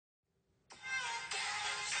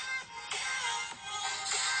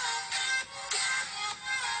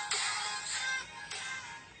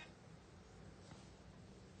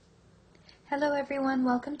Hello everyone,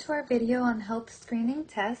 welcome to our video on health screening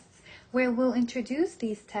tests, where we'll introduce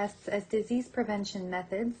these tests as disease prevention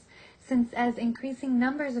methods, since as increasing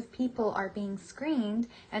numbers of people are being screened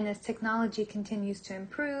and as technology continues to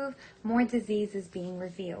improve, more disease is being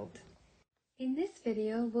revealed. In this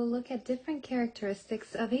video, we'll look at different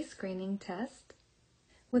characteristics of a screening test,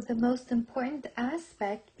 with the most important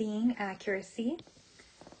aspect being accuracy.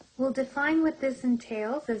 We'll define what this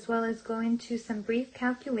entails, as well as go into some brief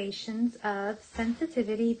calculations of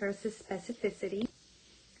sensitivity versus specificity,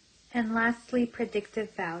 and lastly,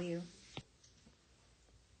 predictive value.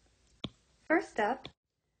 First up,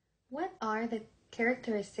 what are the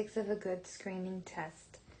characteristics of a good screening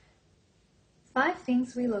test? 5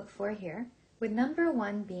 things we look for here, with number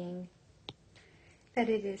 1 being that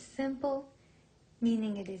it is simple,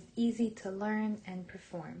 meaning it is easy to learn and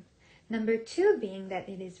perform. Number 2 being that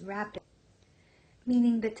it is rapid,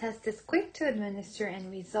 meaning the test is quick to administer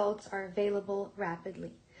and results are available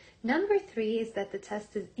rapidly. Number 3 is that the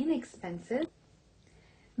test is inexpensive,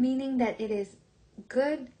 meaning that it is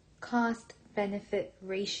good cost-benefit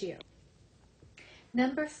ratio.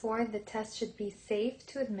 Number 4, the test should be safe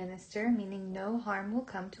to administer, meaning no harm will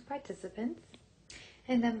come to participants.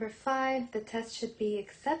 And number 5, the test should be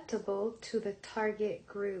acceptable to the target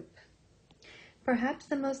group. Perhaps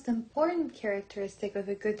the most important characteristic of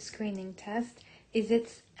a good screening test is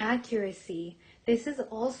its accuracy. This is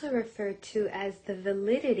also referred to as the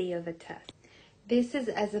validity of a test. This is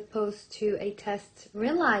as opposed to a test's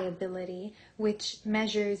reliability, which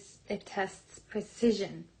measures a test's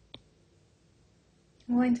precision.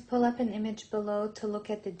 I'm going to pull up an image below to look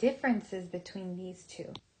at the differences between these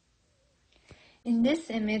two. In this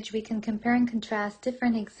image, we can compare and contrast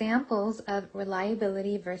different examples of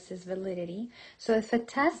reliability versus validity. So if a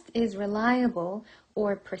test is reliable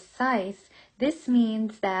or precise, this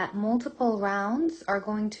means that multiple rounds are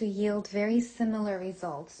going to yield very similar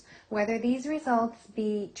results. Whether these results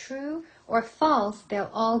be true or false, they'll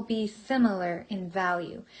all be similar in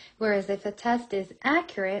value. Whereas if a test is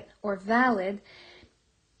accurate or valid,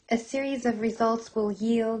 a series of results will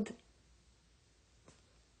yield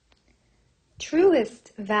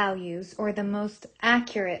truest values, or the most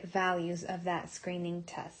accurate values of that screening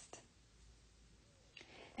test.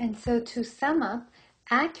 And so to sum up,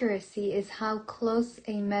 accuracy is how close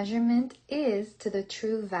a measurement is to the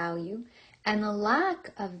true value, and a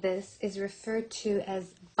lack of this is referred to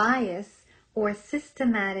as bias or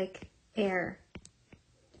systematic error.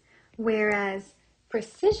 Whereas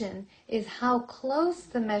precision is how close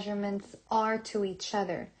the measurements are to each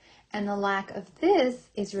other, and the lack of this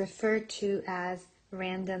is referred to as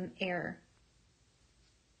random error.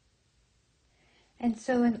 And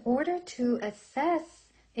so in order to assess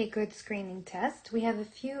a good screening test, we have a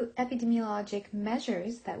few epidemiologic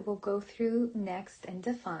measures that we'll go through next and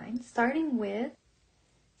define, starting with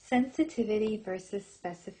sensitivity versus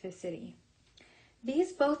specificity.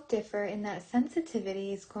 These both differ in that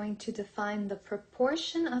sensitivity is going to define the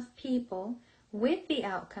proportion of people with the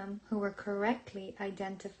outcome who were correctly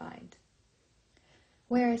identified,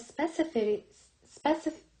 whereas specificity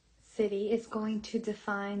is going to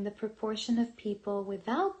define the proportion of people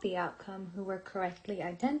without the outcome who were correctly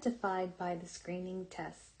identified by the screening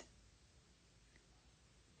test.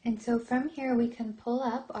 And so from here we can pull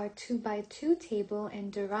up our 2x2 table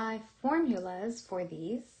and derive formulas for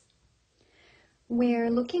these. Where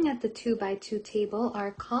looking at the 2x2 table,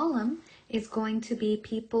 our column is going to be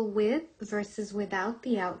people with versus without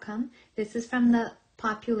the outcome. This is from the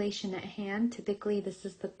population at hand. Typically, this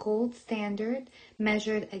is the gold standard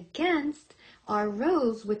measured against our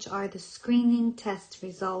rows, which are the screening test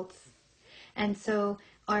results. And so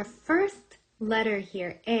our first letter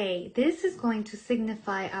here, A, this is going to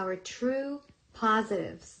signify our true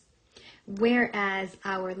positives, whereas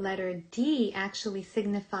our letter D actually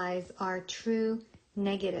signifies our true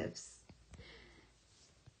negatives.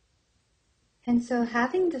 And so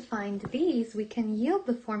having defined these, we can yield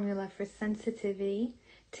the formula for sensitivity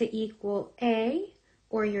to equal A,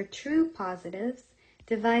 or your true positives,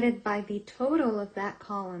 divided by the total of that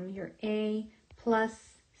column, your A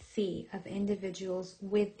plus C of individuals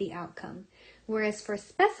with the outcome. Whereas for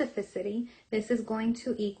specificity, this is going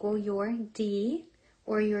to equal your D,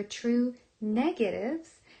 or your true negatives,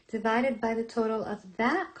 divided by the total of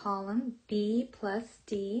that column, B plus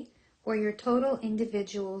D, or your total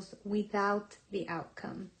individuals without the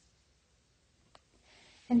outcome.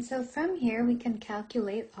 And so from here we can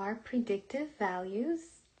calculate our predictive values.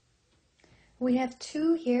 We have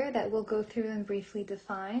 2 here that we'll go through and briefly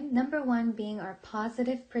define. Number 1 being our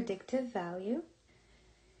positive predictive value.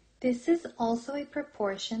 This is also a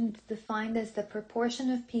proportion. It's defined as the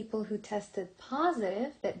proportion of people who tested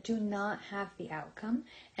positive that do not have the outcome.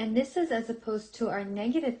 And this is as opposed to our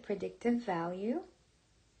negative predictive value.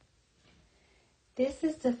 This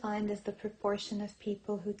is defined as the proportion of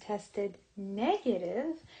people who tested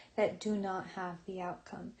negative that do not have the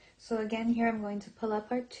outcome. So again, here I'm going to pull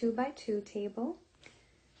up our 2 by 2 table.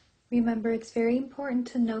 Remember, it's very important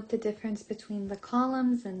to note the difference between the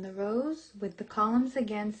columns and the rows, with the columns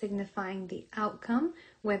again signifying the outcome,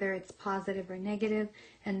 whether it's positive or negative,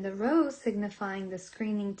 and the rows signifying the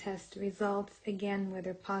screening test results, again,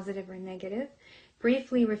 whether positive or negative.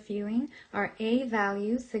 Briefly reviewing, our A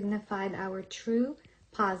value signified our true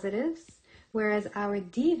positives, whereas our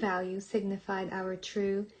D value signified our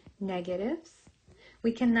true negatives.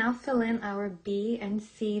 We can now fill in our B and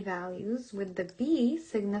C values, with the B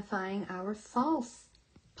signifying our false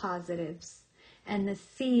positives and the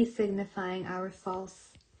C signifying our false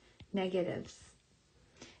negatives.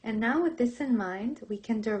 And now with this in mind, we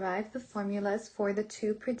can derive the formulas for the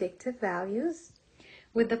two predictive values,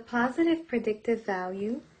 with the positive predictive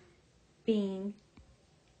value being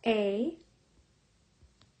A,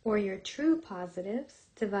 or your true positives,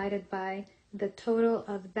 divided by the total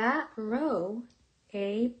of that row,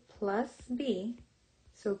 A plus B,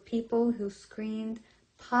 so people who screened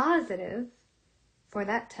positive for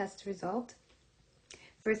that test result,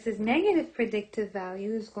 versus negative predictive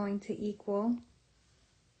value is going to equal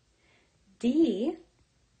D,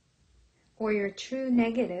 or your true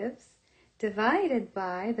negatives, divided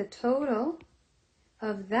by the total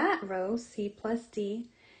of that row, C plus D,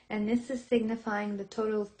 and this is signifying the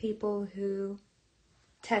total of people who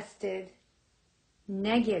tested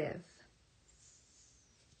negative.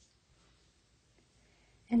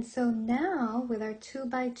 And so now, with our 2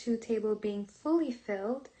 by 2 table being fully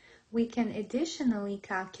filled, we can additionally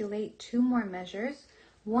calculate two more measures,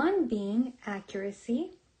 one being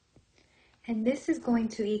accuracy, and this is going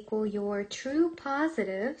to equal your true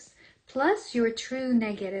positives plus your true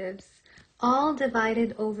negatives, all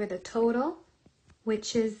divided over the total,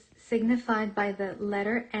 which is signified by the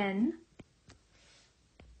letter N.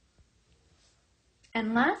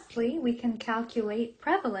 And lastly, we can calculate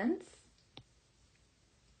prevalence,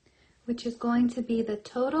 which is going to be the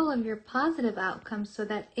total of your positive outcomes, so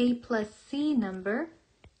that A plus C number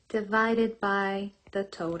divided by the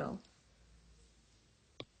total.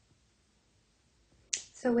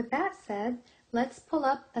 So with that said, let's pull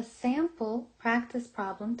up a sample practice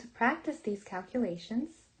problem to practice these calculations.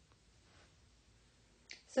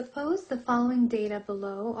 Suppose the following data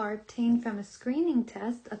below are obtained from a screening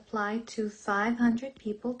test applied to 500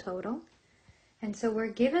 people total. And so we're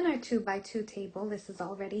given our 2 by 2 table. This is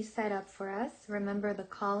already set up for us. Remember, the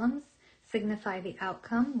columns signify the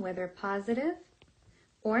outcome, whether positive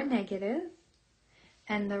or negative.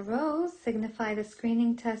 And the rows signify the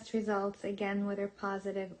screening test results, again, whether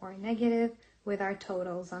positive or negative, with our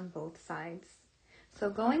totals on both sides. So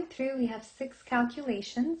going through, we have 6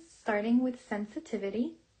 calculations, starting with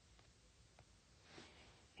sensitivity.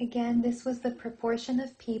 Again, this was the proportion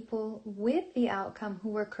of people with the outcome who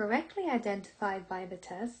were correctly identified by the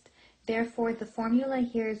test. Therefore, the formula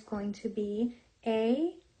here is going to be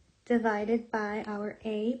A divided by our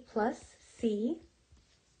A plus C.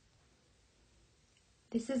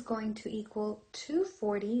 This is going to equal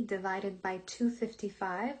 240 divided by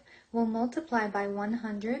 255. We'll multiply by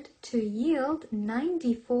 100 to yield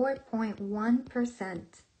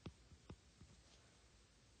 94.1%.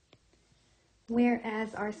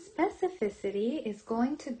 Whereas our specificity is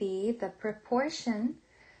going to be the proportion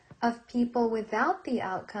of people without the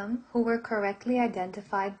outcome who were correctly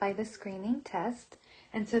identified by the screening test.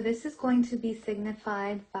 And so this is going to be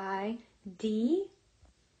signified by D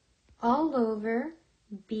all over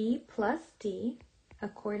B plus D,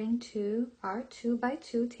 according to our 2 by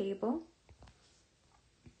 2 table.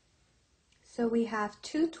 So we have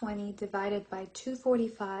 220 divided by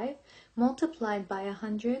 245 multiplied by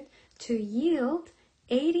 100 to yield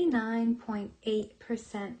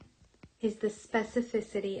 89.8% is the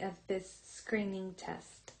specificity of this screening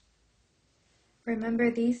test.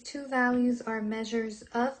 Remember, these two values are measures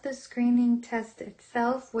of the screening test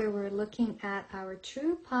itself, where we're looking at our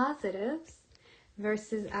true positives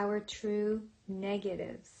versus our true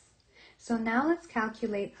negatives. So now let's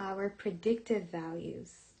calculate our predictive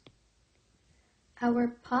values. Our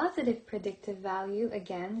positive predictive value,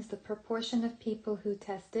 again, is the proportion of people who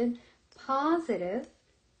tested positive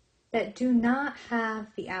that do not have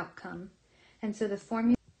the outcome. And so the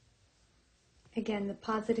formula, again, the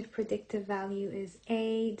positive predictive value is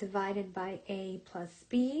A divided by A plus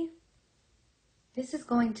B. This is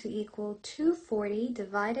going to equal 240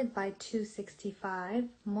 divided by 265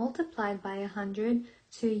 multiplied by 100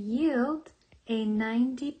 to yield a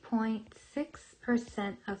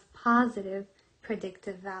 90.6% of positive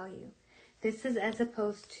predictive value. This is as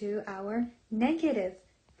opposed to our negative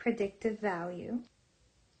predictive value.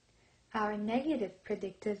 Our negative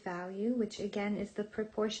predictive value, which again is the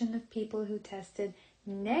proportion of people who tested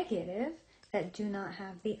negative that do not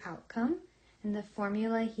have the outcome. And the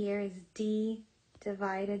formula here is D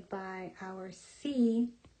divided by our C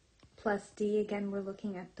plus D. Again, we're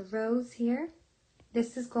looking at the rows here.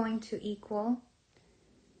 This is going to equal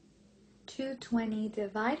 220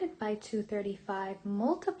 divided by 235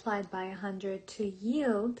 multiplied by 100 to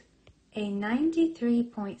yield a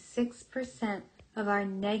 93.6% of our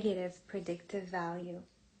negative predictive value.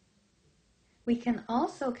 We can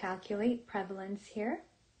also calculate prevalence here.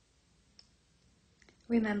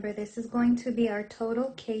 Remember, this is going to be our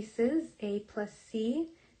total cases, A plus C,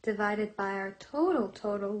 divided by our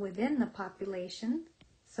total within the population.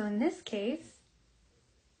 So in this case,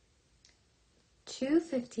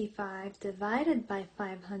 255 divided by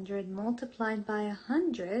 500 multiplied by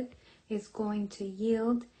 100 is going to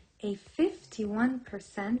yield a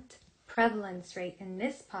 51% prevalence rate in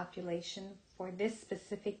this population for this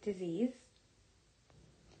specific disease.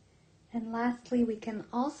 And lastly, we can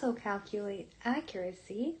also calculate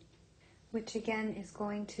accuracy, which again is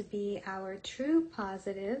going to be our true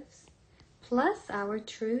positives plus our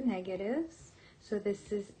true negatives. So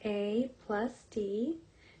this is A plus D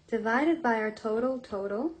divided by our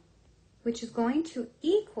total, which is going to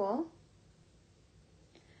equal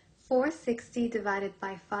 460 divided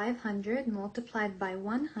by 500 multiplied by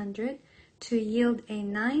 100 to yield a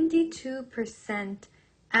 92%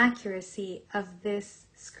 accuracy of this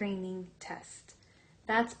screening test.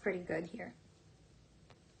 That's pretty good here.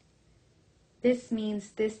 This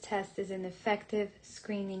means this test is an effective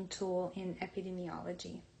screening tool in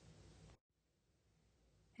epidemiology.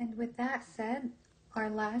 And with that said, our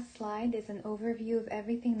last slide is an overview of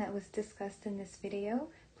everything that was discussed in this video.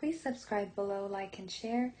 Please subscribe below, like, and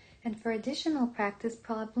share. And for additional practice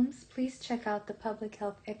problems, please check out the Public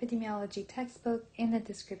Health Epidemiology textbook in the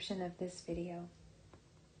description of this video.